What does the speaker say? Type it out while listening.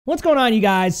What's going on, you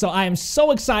guys? So I am so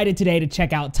excited today to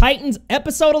check out Titans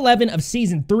episode 11 of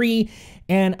season 3.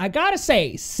 And I gotta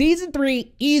say, season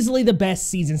 3, easily the best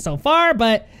season so far,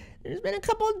 but there's been a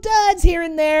couple of duds here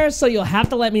and there, so you'll have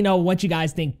to let me know what you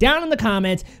guys think down in the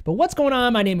comments. But what's going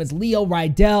on? My name is Leo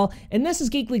Rydell, and this is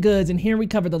Geekly Goods, and here we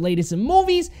cover the latest in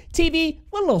movies, TV,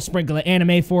 with a little sprinkle of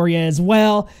anime for you as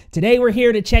well. Today we're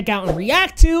here to check out and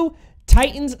react to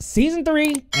Titans Season 3,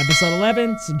 Episode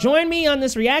 11. So join me on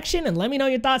this reaction and let me know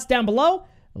your thoughts down below.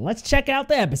 Let's check out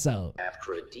the episode.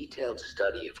 After a detailed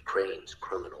study of Crane's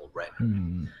criminal record,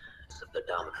 of the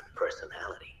dominant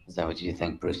personality. Is that what you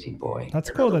think, Brucey boy? That's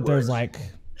cool that there's like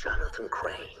Jonathan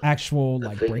Crane, actual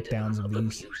like breakdowns of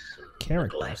these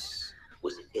characters.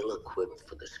 Was ill-equipped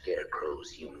for the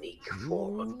Scarecrow's unique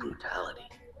form of brutality.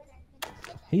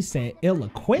 He said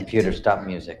ill-equipped? Computer, stop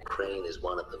music. Crane is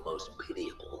one of the most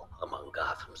pitiable among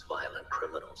Gotham's violent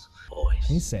criminals. Boys.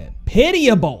 He said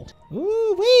pitiable.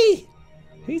 Ooh-wee.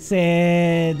 He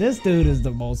said this dude is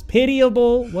the most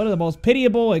pitiable, one of the most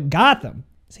pitiable in Gotham.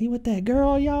 Is he with that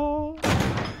girl, y'all?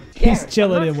 He's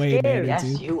chilling and waiting.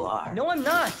 Yes, you are. No, I'm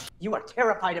not. You are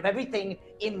terrified of everything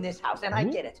in this house, and I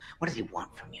get it. What does he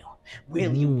want from you?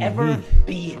 Will you ever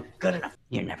be good enough?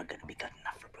 You're never gonna be good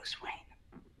enough for Bruce Wayne.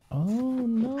 Oh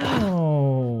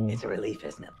no. It's a relief,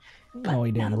 isn't it? No,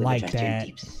 he didn't like that.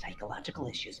 Deep psychological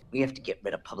issues. We have to get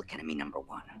rid of public enemy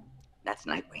 =1. That's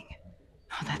Nightwing.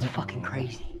 Oh, that's fucking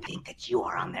crazy. I think that you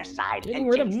are on their side. Getting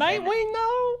rid of Nightwing,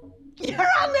 though? You're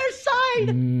on their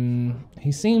side!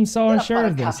 He seems so unsure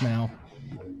of this now.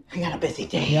 I got a busy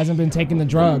day. He hasn't been taking the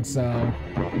drugs, so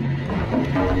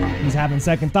he's having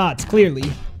second thoughts, clearly.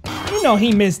 You know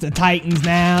he missed the Titans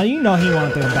now. You know he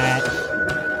want them back.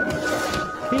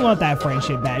 He want that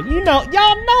friendship back. You know,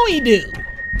 y'all know he do.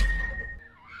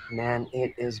 Man,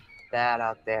 it is bad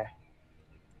out there.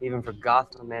 Even for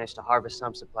Gotham, managed to harvest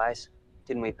some supplies.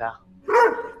 Didn't we, pal?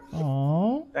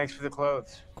 Aww. Thanks for the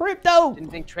clothes. Crypto! Didn't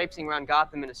think traipsing around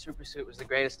Gotham in a supersuit was the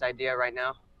greatest idea right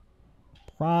now.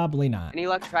 Probably not. Any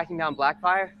luck tracking down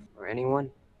Blackfire? Or anyone?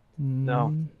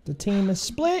 No. The team is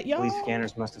split, y'all. Police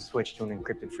scanners must have switched to an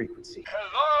encrypted frequency.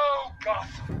 Hello,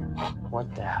 Gotham!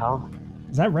 What the hell?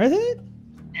 Is that Red Hood?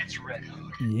 It's Red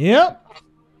Hood. Yep.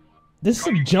 This is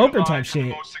some Joker type shit. The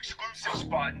most exclusive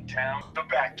spot in town, the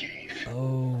Batcave.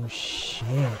 Oh shit.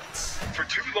 For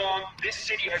too long, this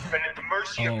city has been at the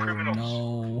mercy of criminals.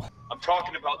 No. I'm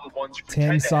talking about the ones who Tim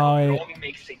pretend to saw help it. and only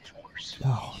make things worse.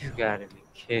 Oh. You gotta be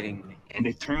kidding me. And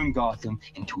they turned Gotham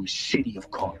into a city of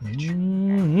carnage. It all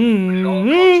Mm-hmm.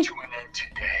 comes to an end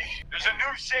today. There's a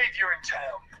new savior in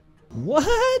town.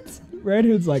 What? Red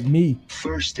Hood's like me.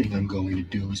 First thing I'm going to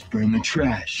do is burn the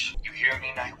trash. You hear me,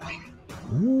 Nightwing?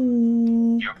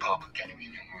 Ooh. You're public enemy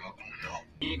 #1.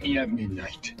 Meet me at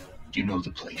midnight. You know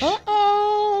the place.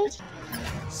 Uh-oh.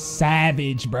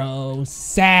 Savage, bro.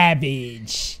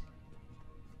 Savage.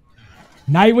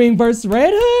 Nightwing versus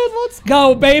Red Hood? Let's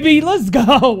go, baby. Let's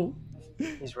go.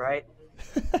 He's right.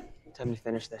 Time to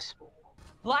finish this.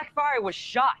 Blackfire was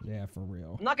shot. Yeah, for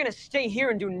real. I'm not gonna stay here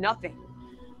and do nothing.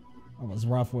 That was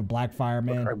rough with Blackfire,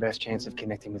 man. Our best chance of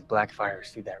connecting with Blackfire is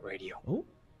through that radio. Ooh.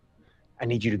 I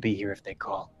need you to be here if they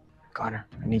call. Connor,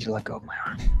 I need you to let go of my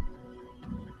arm.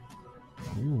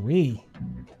 Ooh-wee.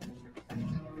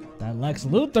 That Lex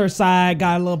Luthor side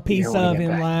got a little piece You don't of wanna get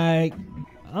him, back. like,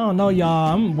 I don't know,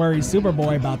 y'all. I'm worried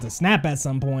Superboy about to snap at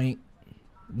some point.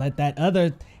 Let that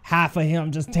other half of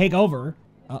him just take over.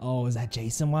 Uh-oh, is that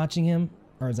Jason watching him?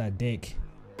 Or is that Dick?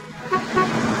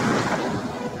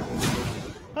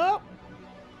 Oh.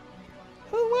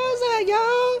 Who was that,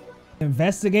 y'all?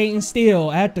 Investigating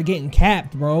still after getting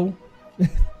capped, bro.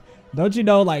 Don't you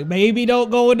know, like, maybe don't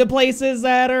go into places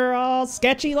that are all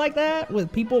sketchy like that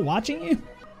with people watching you?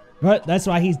 But that's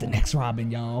why he's the next Robin,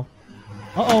 y'all.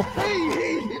 Uh-oh.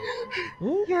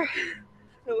 Ooh. You're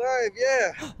alive,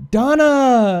 yeah.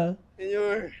 Donna! And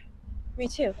you're... Me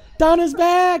too. Donna's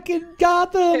back in I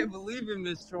Gotham! can't believe you,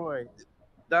 Miss Troy.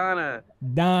 Donna.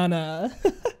 Donna.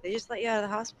 They just let you out of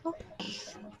the hospital?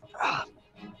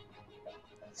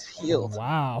 It's healed.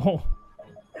 Wow.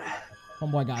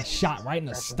 Homeboy got shot right in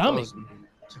the stomach.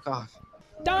 Took off.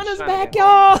 Donna's Trying to back, get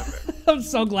y'all! I'm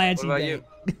so glad What she's about back.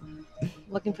 you?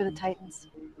 Looking for the Titans.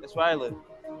 That's where I live.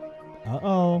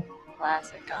 Uh-oh.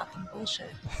 Classic Gotham bullshit.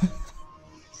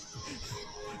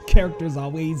 Characters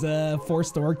always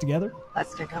forced to work together.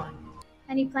 Let's get going.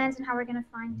 Any plans on how we're gonna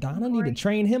find Donna need to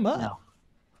train him up. No.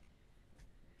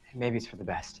 Maybe it's for the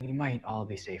best. We might all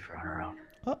be safer on our own.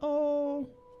 Uh-oh.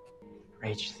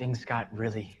 Rach, things got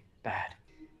really bad.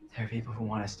 There are people who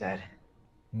want us dead.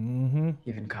 Mm-hmm.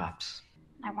 Even cops.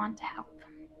 I want to help.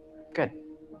 Good.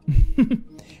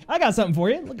 I got something for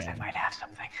you. Look Because I at might have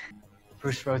something.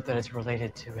 Bruce wrote that it's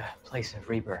related to a place of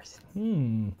rebirth.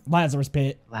 Lazarus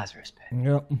pit. Lazarus pit.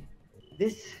 Yep.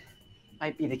 This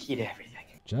might be the key to everything.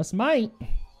 Just might.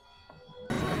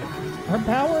 Her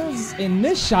powers in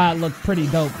this shot look pretty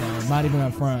dope though, not even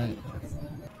up front.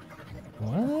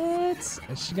 What?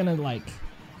 Is she gonna like...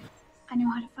 I know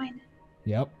how to find it.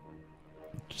 Yep.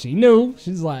 She knew.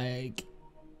 She's like,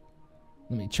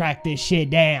 let me track this shit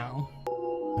down.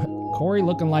 Corey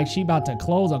looking like she about to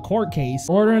close a court case.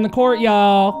 Order in the court,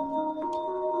 y'all.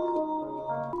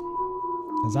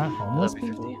 Is that homeless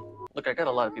people? Look, I got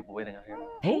a lot of people waiting out here.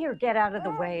 Hey, or get out of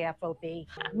the way, FOB. I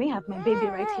may have my baby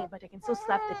right here, but I can still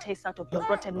slap the taste out of the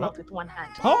rotten mouth with one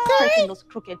hand. Okay. Pressing those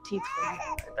crooked teeth for you.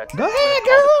 Go ahead,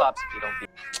 girl. Cops if you don't be.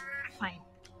 Fine.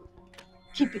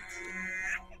 Keep it.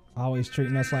 Always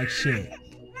treating us like shit.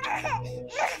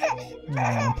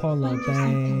 Oh, poor little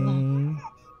thing.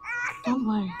 Don't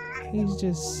worry. He's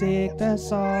just sick,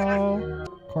 that's all.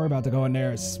 Corey about to go in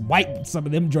there and swipe some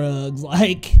of them drugs.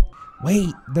 Like,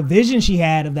 wait, the vision she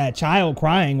had of that child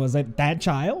crying, was it that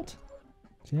child?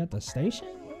 Is he at the station?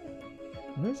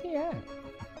 Where's he at?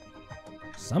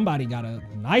 Somebody got a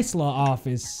nice little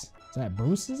office. Is that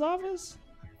Bruce's office?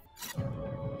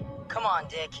 Come on,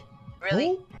 Dick. Really?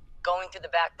 Who? Going through the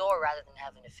back door rather than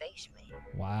having to face me.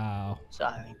 Wow.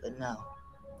 Sorry, but no.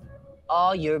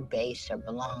 All your base are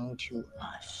belong to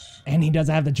us. And he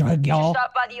doesn't have the drug, y'all.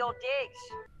 Stop by the old digs.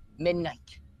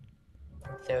 Midnight.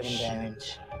 3rd and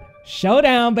Barrens.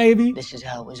 Showdown, baby. This is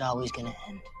how it was always gonna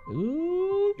end.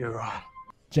 Ooh. You're wrong.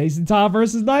 Jason Todd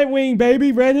versus Nightwing,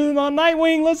 baby. Red Hood on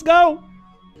Nightwing. Let's go.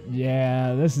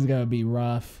 Yeah, this is gonna be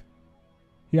rough.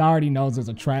 He already knows there's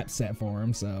a trap set for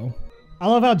him, so. I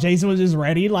love how Jason was just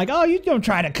ready. Like, oh, you gonna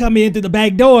try to come in through the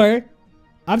back door.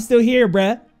 I'm still here,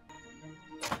 bruh.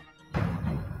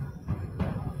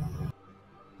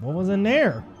 What was in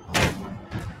there?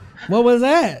 What was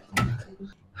that?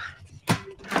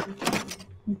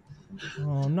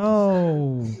 Oh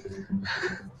no.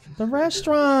 The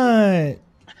restaurant.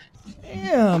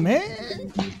 Damn,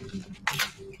 man.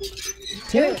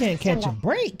 Tim can't catch a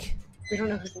break. We don't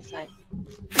know who's inside.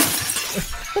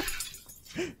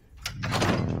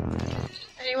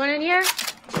 Anyone in here?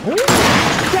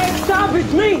 Stop,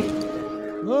 it's me!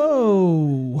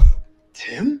 Whoa.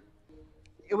 Tim?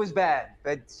 It was bad,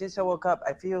 but since I woke up,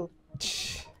 I feel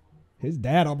His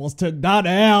dad almost took Donna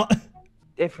out.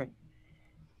 different.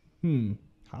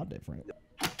 How different?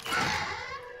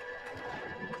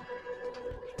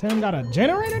 Tim got a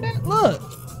generator there? Look.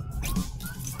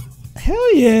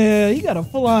 Hell yeah, he got a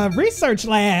full-on research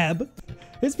lab.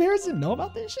 His parents didn't know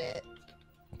about this shit.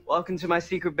 Welcome to my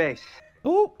secret base.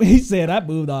 Oh, he said I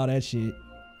moved all that shit.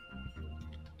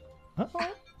 Uh-oh.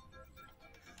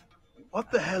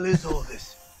 What the hell is all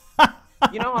this?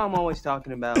 You know how I'm always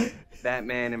talking about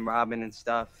Batman and Robin and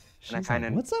stuff, and I kind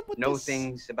of what's up with know this?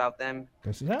 things about them.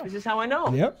 This is how. This is how I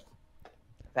know. Yep.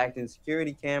 Packed in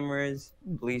security cameras,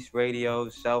 police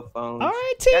radios, cell phones. All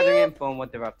right, Gathering Tim. info on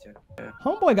what they're up to. Yeah.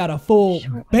 Homeboy got a full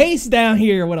base down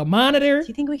here with a monitor. Do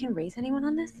you think we can raise anyone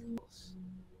on this?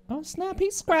 Oh snap, he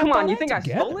scrapped Come all on, you that think I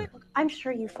together. stole it? I'm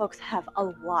sure you folks have a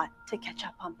lot to catch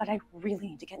up on, but I really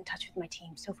need to get in touch with my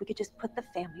team. So if we could just put the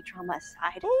family drama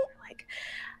aside. Ooh. Like,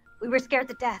 we were scared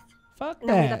to death. Fuck And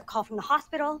then we got that. the call from the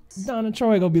hospital. Donna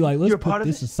Troy gonna be like, let's You're part put of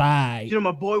this this? aside. You know,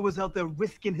 my boy was out there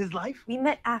risking his life. We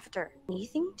met after.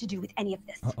 Anything to do with any of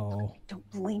this. Uh-oh. Don't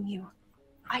blame you.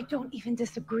 I don't even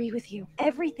disagree with you.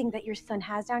 Everything that your son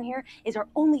has down here is our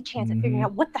only chance at figuring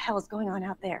out what the hell is going on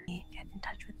out there. Get in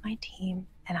touch with my team,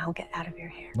 and I'll get out of your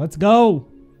hair. Let's go.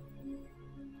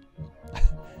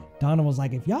 Donna was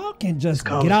like, if y'all can just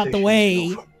get out the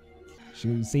way.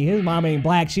 Shoot, see, his mom ain't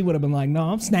black. She would have been like, no,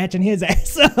 I'm snatching his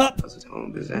ass up. That's a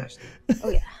total disaster. Oh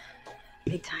yeah,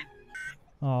 big time.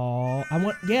 Oh,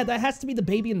 yeah, that has to be the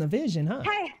baby in the vision, huh?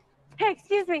 Hey,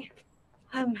 excuse me.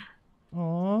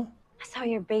 Aw. I saw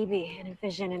your baby in a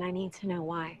vision, and I need to know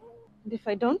why. And if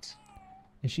I don't,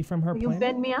 Is she from her will you planet?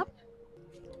 bend me up?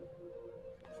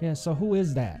 Yeah, so who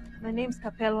is that? My name's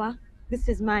Capella. This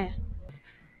is Maya.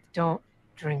 Don't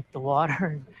drink the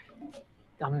water.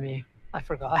 Dumb me. I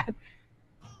forgot.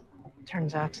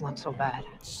 Turns out it's not so bad.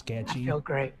 I Sketchy. feel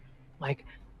great. Like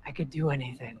I could do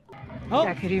anything. Oh,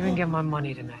 I could even get my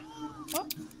money tonight.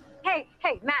 Hey,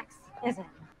 Max. Listen,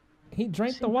 he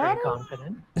drank the Seem water? pretty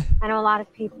confident. I know a lot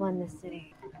of people in this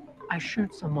city. I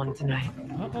shoot someone tonight.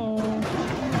 Uh-oh.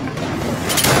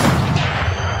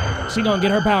 She gonna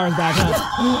get her powers back,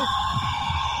 huh?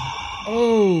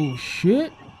 Oh,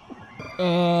 shit.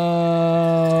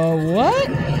 What?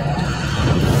 Yep,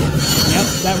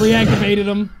 that reactivated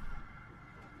him.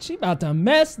 She about to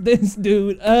mess this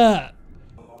dude up.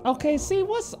 Okay, see,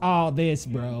 what's all this,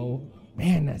 bro?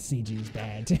 Man, that CG is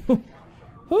bad too.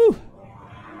 Whew.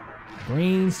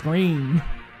 Green screen.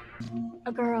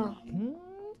 A girl.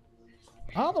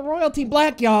 All the royalty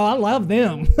black, y'all. I love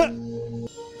them.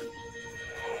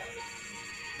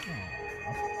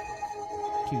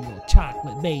 Cute little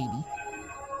chocolate baby.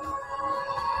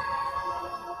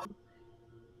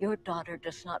 Your daughter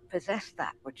does not possess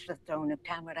that which the throne of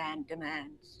Tamaran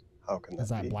demands. How can Is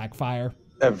that that be? black fire?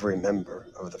 Every member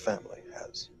of the family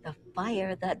has. The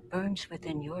fire that burns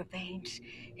within your veins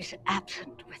is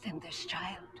absent within this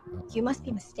child. You must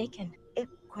be mistaken. If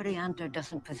Coriander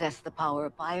doesn't possess the power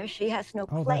of fire, she has no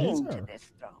Oh, that is claim to her.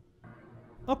 this throne.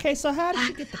 Okay, so how did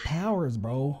she get the powers,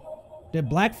 bro? Did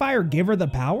Blackfire give her the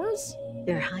powers?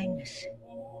 Your Highness,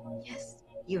 Yes.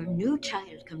 your new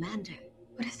child commander,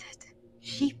 What is it?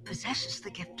 she possesses the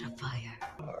gift of fire.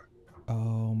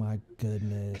 Oh my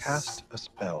goodness. Cast a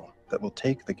spell that will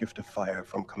take the gift of fire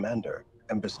from Commander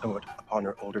and bestow it upon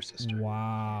her older sister.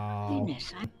 Wow.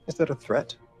 Highness, Is that a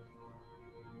threat?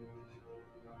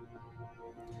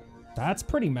 That's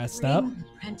pretty messed up. bring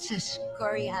Princess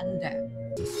Coriander.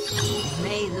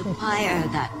 May the fire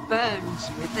that burns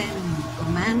within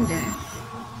Commander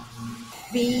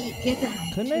be given.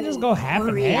 Couldn't they just to go half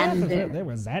and half? Coriander. They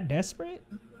was that desperate?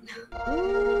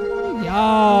 Ooh,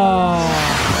 y'all.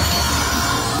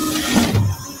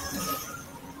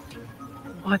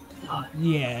 What the?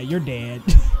 Yeah, you're dead.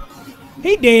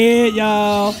 He dead,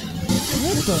 y'all.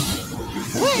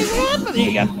 What is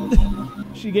happening?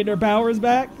 She getting her powers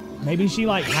back? Maybe she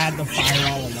like had the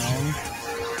fire all along.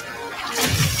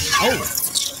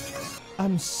 Oh,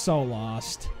 I'm so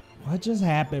lost. What just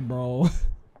happened, bro?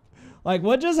 Like,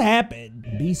 what just happened?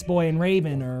 Beast Boy and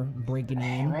Raven are breaking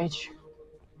Hey, in. Rach.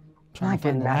 Trying Not to find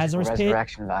getting the magical Lazarus pit.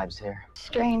 resurrection vibes here.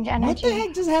 Strange What energy. the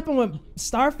heck just happened with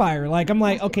Starfire? Like, I'm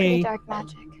like, Must be pretty okay. dark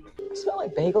magic. Smell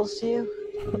like bagels to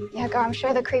you? Yeah, girl, I'm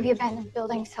sure the creepy abandoned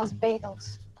building sells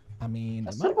bagels. I mean,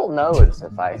 A simple no would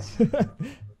suffice.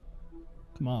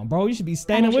 come on, bro. You should be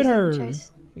standing I know with she's her. second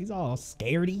choice. He's all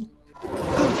scaredy.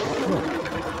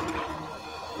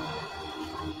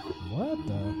 What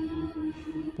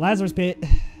the? Lazarus pit.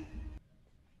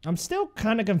 I'm still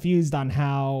kind of confused on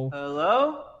how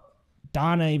Hello?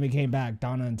 Donna even came back.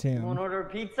 Donna and Tim. Want to order a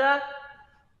pizza?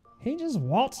 He just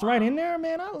waltzed right in there,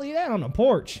 man. I'll leave that on the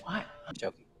porch. What? I'm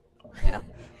joking.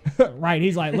 Right,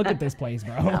 he's like, look at this place,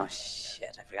 bro. Oh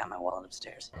shit! I forgot my wallet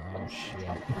upstairs. Oh,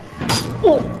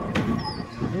 shit.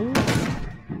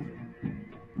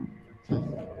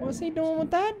 What's he doing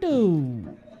with that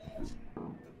dude?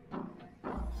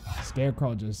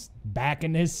 Scarecrow just back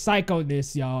in his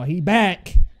psycho-ness, y'all. He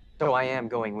back. So I am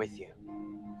going with you.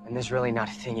 And there's really not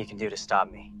a thing you can do to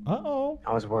stop me. Uh-oh.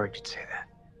 I was worried you'd say that.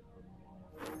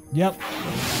 Yep.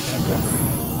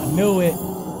 I knew it.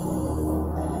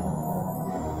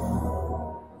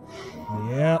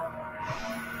 Yep.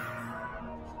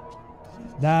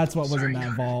 That's what was in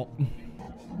that vault.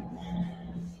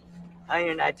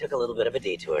 Iron and I took a little bit of a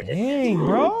detour, didn't Dang,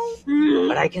 bro. we?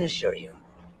 But I can assure you,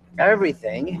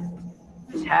 everything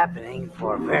is happening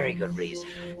for a very good reason.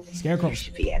 Scarecrow You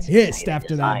should be as pissed excited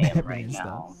after as that I am Batman right stuff.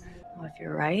 now. Well, if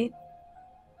you're right,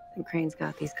 then Crane's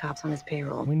got these cops on his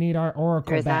payroll. We need our Oracle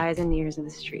They're his back. eyes and ears of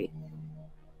the street.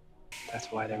 That's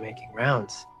why they're making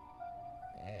rounds.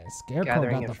 Man, Scarecrow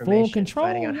Gathering got the information, full control.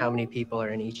 finding out how many people are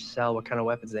in each cell, what kind of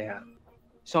weapons they have.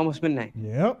 It's almost midnight.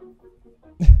 Yep.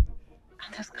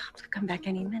 Those cops could come back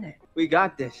any minute. We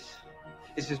got this.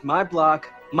 This is my block,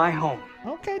 my home.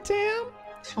 Okay, Tim.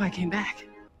 That's why I came back.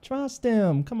 Trust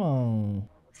him. Come on.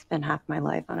 Spent half my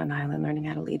life on an island learning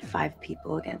how to lead 5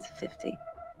 people against 50.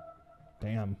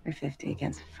 Damn. Or 50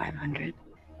 against 500.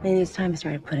 Maybe it's time I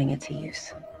started putting it to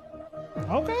use.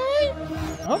 Okay.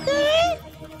 Okay.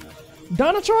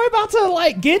 Donna Troy about to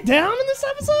like get down in this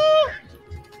episode?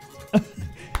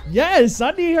 Yes,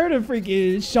 I need her to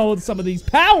freaking show some of these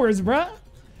powers, bruh.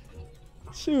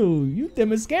 Shoot, you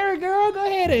them is scary, girl. Go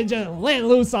ahead and just let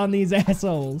loose on these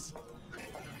assholes.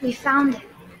 We found it.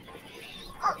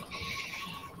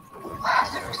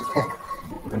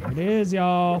 There it is,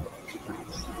 y'all.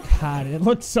 God, it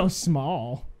looks so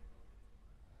small.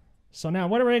 So now,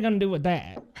 what are we gonna do with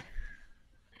that?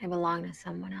 I belong to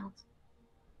someone else.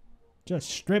 Just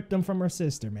strip them from her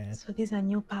sister, man. So these are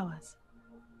new powers.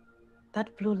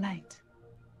 That blue light.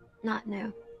 Not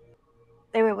new.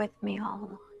 They were with me all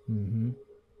along. Mm-hmm.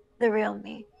 The real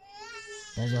me.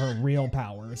 Those are her real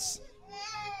powers.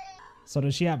 So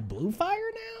does she have blue fire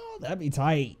now? That'd be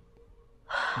tight.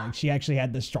 Like she actually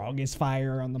had the strongest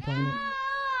fire on the planet.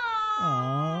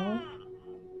 Aww.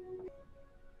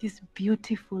 This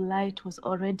beautiful light was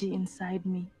already inside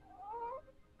me.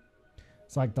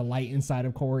 It's like the light inside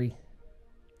of Corey.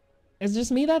 It's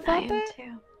just me that thought that?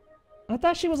 Too. I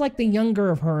thought she was like the younger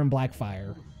of her and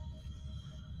Blackfire.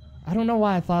 I don't know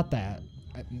why I thought that.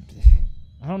 I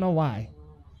don't know why.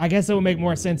 I guess it would make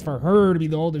more sense for her to be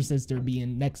the older sister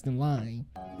being next in line.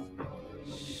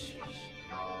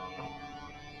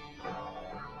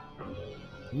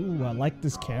 Ooh, I like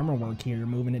this camera work here,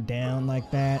 moving it down like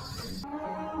that.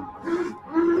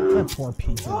 That poor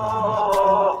pizza.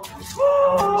 Jeez,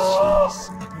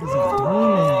 what is he doing?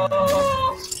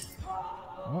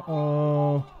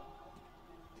 Uh-oh.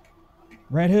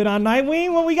 Red Hood on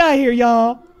Nightwing? What we got here,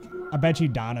 y'all? I bet you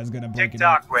Donna's gonna break it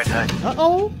up. Tick-tock, Red Hood.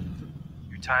 Uh-oh.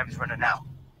 Your time's running out.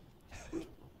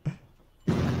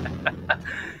 You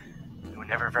were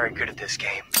never very good at this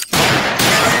game. You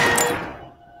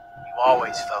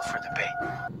always fell for the bait.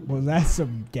 Was that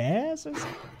some gas or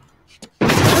something? Yeah.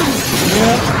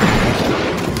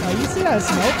 Oh, you see that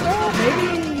smoke though?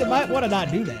 Maybe you might want to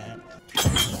not do that.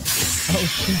 Oh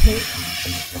shit.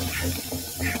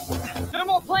 No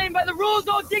more playing by the rules,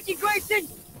 old Dickie Grayson!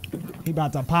 He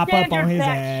about to pop up on his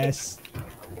ass.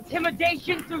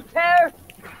 Intimidation through terror.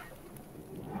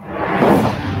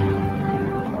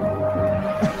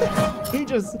 He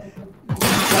just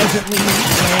pleasantly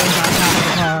lands on top of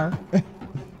the car.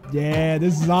 Yeah,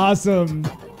 this is awesome.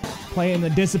 Playing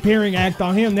the disappearing act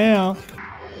on him now.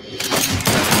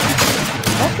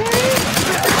 Okay.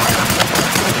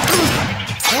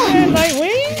 Okay,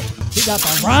 Nightwing. He got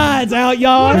the rides out,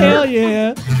 y'all. Hell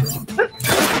yeah.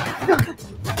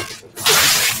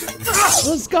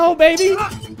 Let's go, baby. Uh-oh.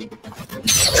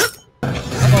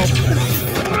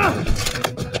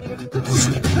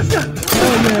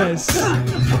 Oh, yes.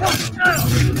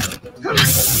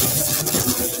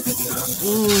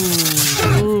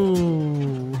 Ooh,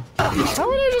 ooh. How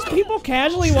are there just people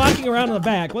casually walking around in the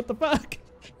back? What the fuck?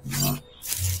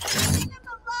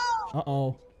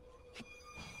 Uh-oh.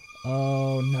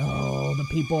 Oh, no. The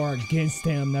people are against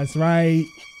him. That's right.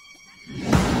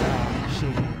 Oh,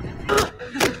 shit.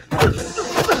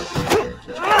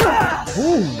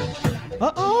 Ooh.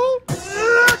 Uh-oh.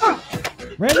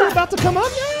 Red Hood about to come up now?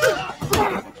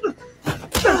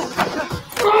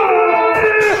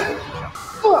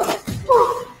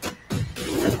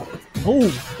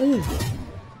 Oh, oh.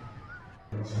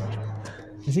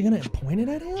 Is he gonna point it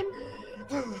at him?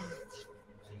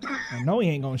 I know he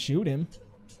ain't gonna shoot him.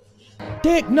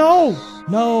 Dick, no!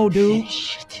 No, dude.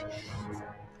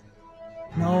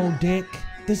 No, Dick.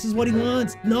 This is what he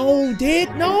wants. No, Dick,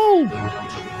 no!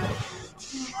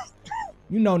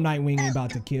 You know Nightwing ain't about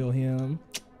to kill him.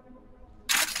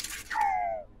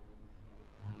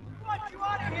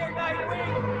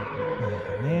 Oh,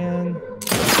 man.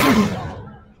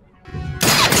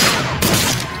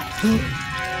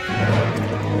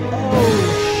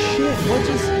 Oh, shit. What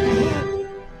just...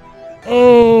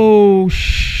 Oh,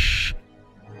 shh.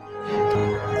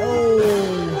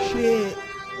 Oh, shit.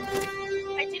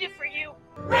 I did it for you.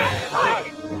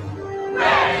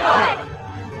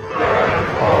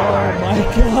 Oh my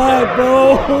god,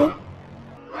 bro.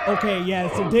 Okay, yeah,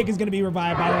 so Dick is gonna be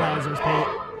revived by the Lazarus Pit.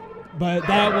 But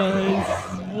that was...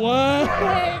 What?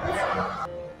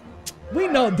 We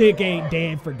know Dick ain't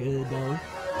dead for good, though.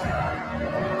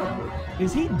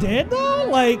 Is he dead, though?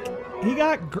 Like, he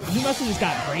must have just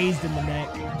got grazed in the neck.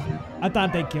 I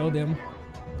thought they killed him.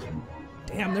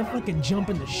 Damn, they're fucking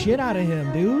jumping the shit out of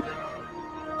him, dude.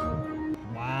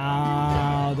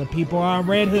 Wow, the people are on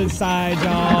Red Hood's side,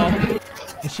 y'all.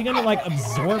 Is she gonna, like,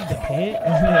 absorb the pit?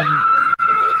 And then...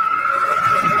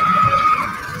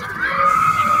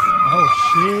 Oh,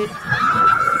 shit.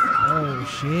 Oh,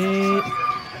 shit.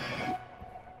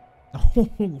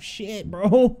 Oh, shit,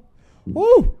 bro.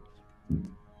 Woo!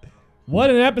 What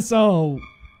an episode.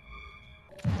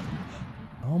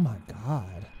 Oh, my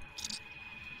God.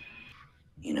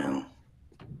 You know,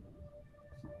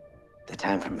 the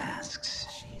time for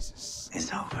masks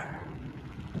is over.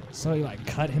 So he, like,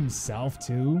 cut himself,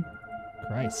 too?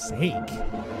 Christ's sake.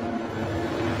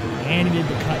 And he did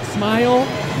the cut smile.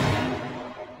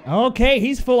 Okay,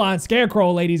 he's full on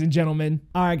Scarecrow, ladies and gentlemen.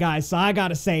 All right, guys, so I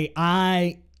gotta say,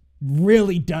 I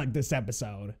really dug this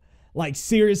episode. Like,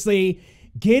 seriously,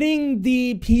 getting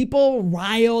the people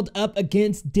riled up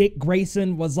against Dick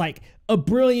Grayson was like a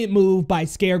brilliant move by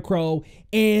Scarecrow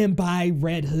and by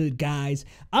Red Hood, guys.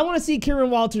 I want to see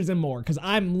Kieran Walters and more because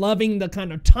I'm loving the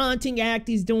kind of taunting act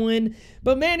he's doing.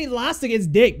 But man, he lost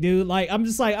against Dick, dude. Like, I'm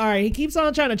just like, all right, he keeps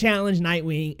on trying to challenge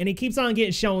Nightwing and he keeps on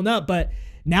getting shown up. But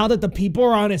now that the people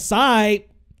are on his side,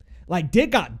 like, Dick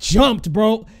got jumped,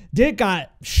 bro. Dick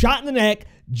got shot in the neck,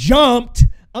 jumped.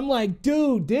 I'm like,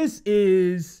 dude, this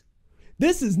is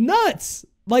nuts.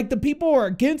 Like, the people are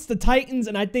against the Titans,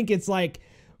 and I think it's like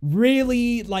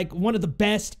really like one of the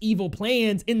best evil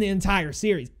plans in the entire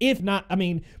series. If not, I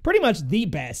mean, pretty much the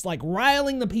best. Like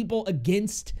riling the people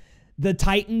against the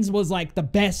Titans was like the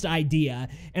best idea.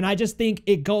 And I just think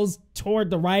it goes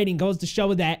toward the writing, goes to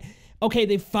show that, okay,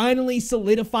 they finally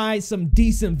solidified some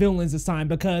decent villains this time,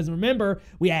 because remember,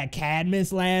 we had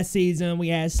Cadmus last season, we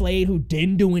had Slade who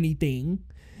didn't do anything,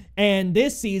 and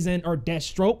this season, or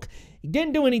Deathstroke, he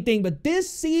didn't do anything, but this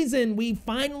season we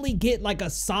finally get like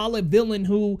a solid villain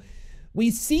who we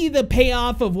see the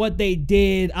payoff of what they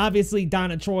did. Obviously,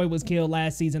 Donna Troy was killed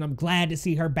last season. I'm glad to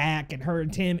see her back and her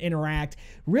and Tim interact.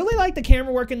 Really like the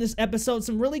camera work in this episode.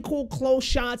 Some really cool close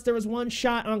shots. There was one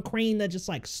shot on Crane that just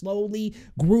like slowly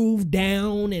grooved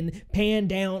down and panned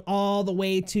down all the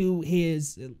way to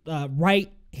his right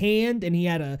hand, and he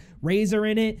had a razor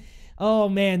in it. Oh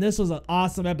man, this was an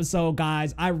awesome episode,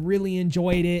 guys. I really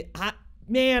enjoyed it.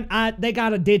 They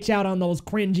gotta ditch out on those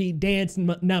cringy dance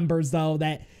numbers though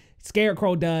that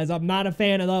Scarecrow does. I'm not a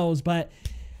fan of those, but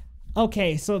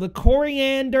okay, so the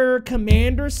Coriander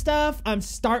Commander stuff, I'm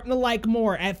starting to like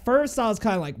more. At first, I was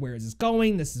kind of like, where is this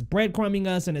going? This is breadcrumbing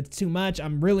us and it's too much.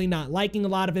 I'm really not liking a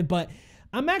lot of it, but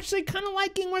I'm actually kind of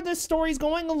liking where this story's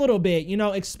going a little bit. You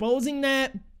know, exposing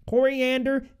that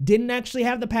Coriander didn't actually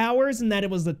have the powers and that it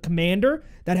was the commander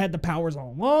that had the powers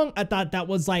all along. I thought that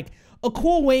was like a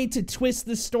cool way to twist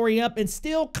this story up and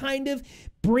still kind of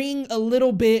bring a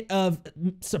little bit of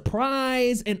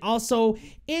surprise and also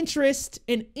interest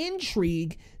and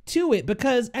intrigue to it,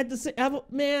 because at the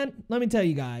man, let me tell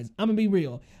you guys, I'm gonna be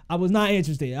real, I was not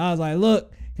interested. I was like,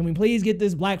 look, can we please get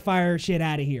this Blackfire shit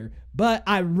out of here? But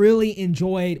I really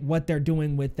enjoyed what they're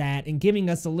doing with that and giving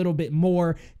us a little bit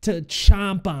more to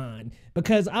chomp on,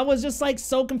 because I was just like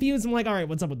so confused. I'm like, all right,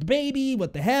 what's up with the baby?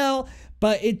 What the hell?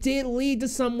 But it did lead to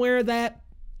somewhere that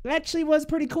actually was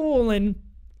pretty cool, and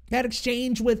that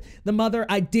exchange with the mother,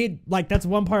 I did like. That's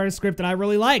one part of the script that I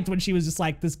really liked, when she was just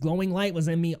like, this glowing light was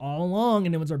in me all along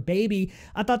and it was her baby.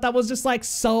 I thought that was just like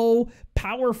so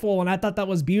powerful, and I thought that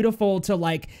was beautiful to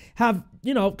like have,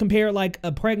 you know, compare like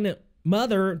a pregnant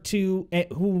mother to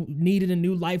who needed a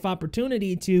new life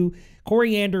opportunity to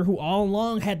Coriander, who all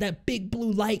along had that big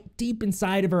blue light deep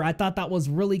inside of her. I thought that was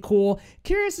really cool.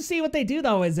 Curious to see what they do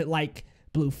though. Is it like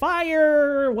blue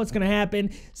fire? What's gonna happen?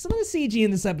 Some of the CG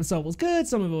in this episode was good,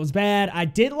 some of it was bad. I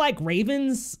did like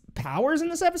Raven's powers in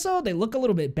this episode. They look a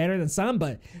little bit better than some,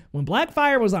 but when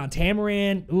Blackfire was on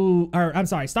Tamaran,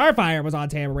 Starfire was on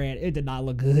Tamaran, it did not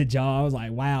look good, y'all. I was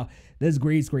like, wow, this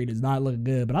green screen is not looking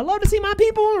good, but I love to see my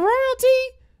people in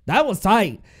royalty. That was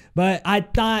tight. But I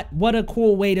thought, what a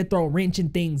cool way to throw a wrench in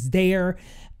things there.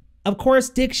 Of course,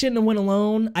 Dick shouldn't have went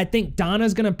alone. I think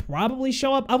Donna's gonna probably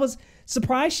show up. I was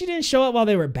surprised she didn't show up while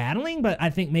they were battling, but I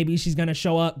think maybe she's gonna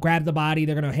show up, grab the body,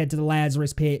 they're gonna head to the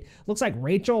Lazarus Pit. Looks like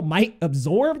Rachel might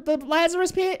absorb the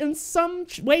Lazarus Pit in some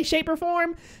way, shape, or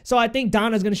form. So I think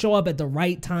Donna's gonna show up at the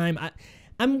right time.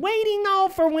 I'm waiting though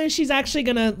for when she's actually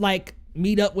gonna like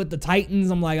meet up with the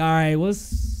Titans. I'm like, all right,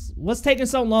 what's taking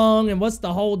so long, and what's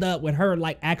the hold up with her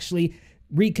like actually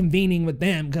reconvening with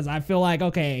them? Because I feel like,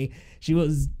 okay,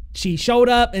 she showed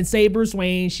up and saved Bruce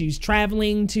Wayne. She's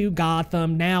traveling to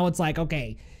Gotham. Now it's like,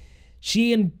 okay,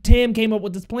 she and Tim came up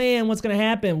with this plan. What's going to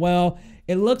happen? Well,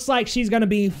 it looks like she's going to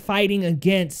be fighting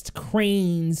against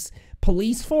Crane's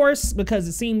police force, because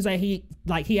it seems that he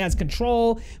has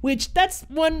control, which that's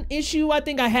one issue I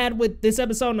think I had with this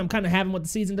episode, and I'm kind of having with the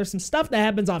season. There's some stuff that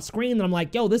happens off screen that I'm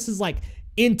like, yo, this is like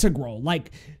integral.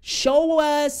 Like, show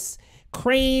us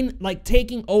Crane like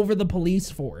taking over the police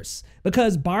force,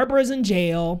 because Barbara's in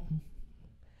jail.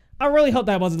 I really hope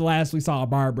that wasn't the last we saw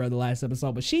of Barbara the last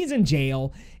episode, but she's in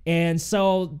jail, and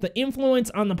so the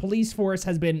influence on the police force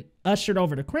has been ushered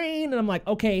over to Crane, and I'm like,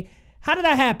 okay, how did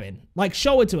that happen? Like,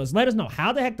 show it to us. Let us know,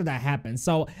 how the heck did that happen?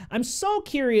 So I'm so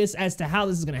curious as to how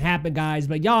this is gonna happen, guys.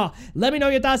 But y'all, let me know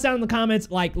your thoughts down in the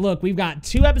comments. Like, look, we've got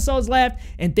 2 episodes left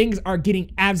and things are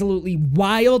getting absolutely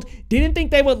wild. Didn't think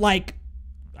they would, like,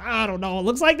 I don't know, it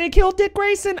looks like they killed Dick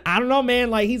Grayson. I don't know, man.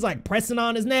 Like, he's like pressing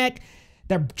on his neck,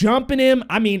 they're jumping him.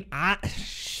 I mean,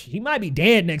 he might be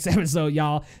dead next episode,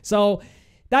 y'all. So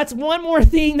that's one more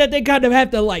thing that they kind of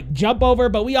have to like jump over,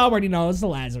 but we already know it's the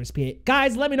Lazarus Pit.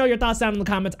 Guys, let me know your thoughts down in the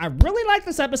comments. I really liked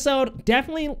this episode.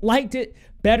 Definitely liked it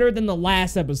better than the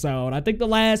last episode. I think the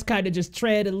last kind of just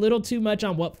tread a little too much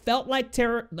on what felt like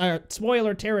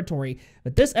spoiler territory,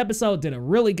 but this episode did a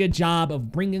really good job of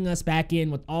bringing us back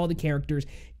in with all the characters,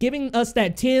 giving us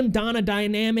that Tim-Donna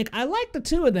dynamic. I like the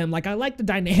 2 of them. Like, I like the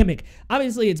dynamic.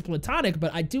 Obviously, it's platonic,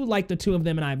 but I do like the 2 of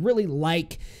them, and I really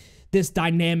like this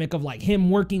dynamic of like him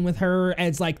working with her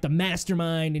as like the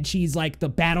mastermind and she's like the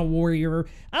battle warrior.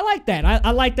 I like that.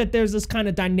 I like that there's this kind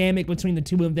of dynamic between the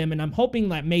two of them, and I'm hoping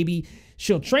that maybe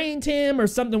she'll train Tim or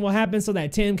something will happen so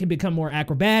that Tim can become more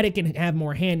acrobatic and have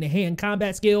more hand-to-hand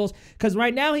combat skills, because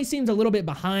right now he seems a little bit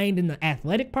behind in the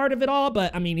athletic part of it all.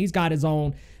 But I mean, he's got his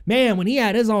own, man, when he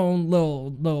had his own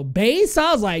little base,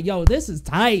 I was like, yo, this is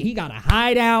tight. He got a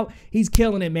hideout. He's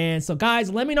killing it, man. So guys,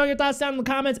 let me know your thoughts down in the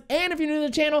comments, and if you're new to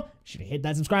the channel, you should hit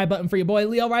that subscribe button for your boy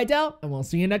Leo Rydell, and we'll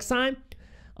see you next time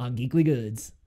on Geekly Goods.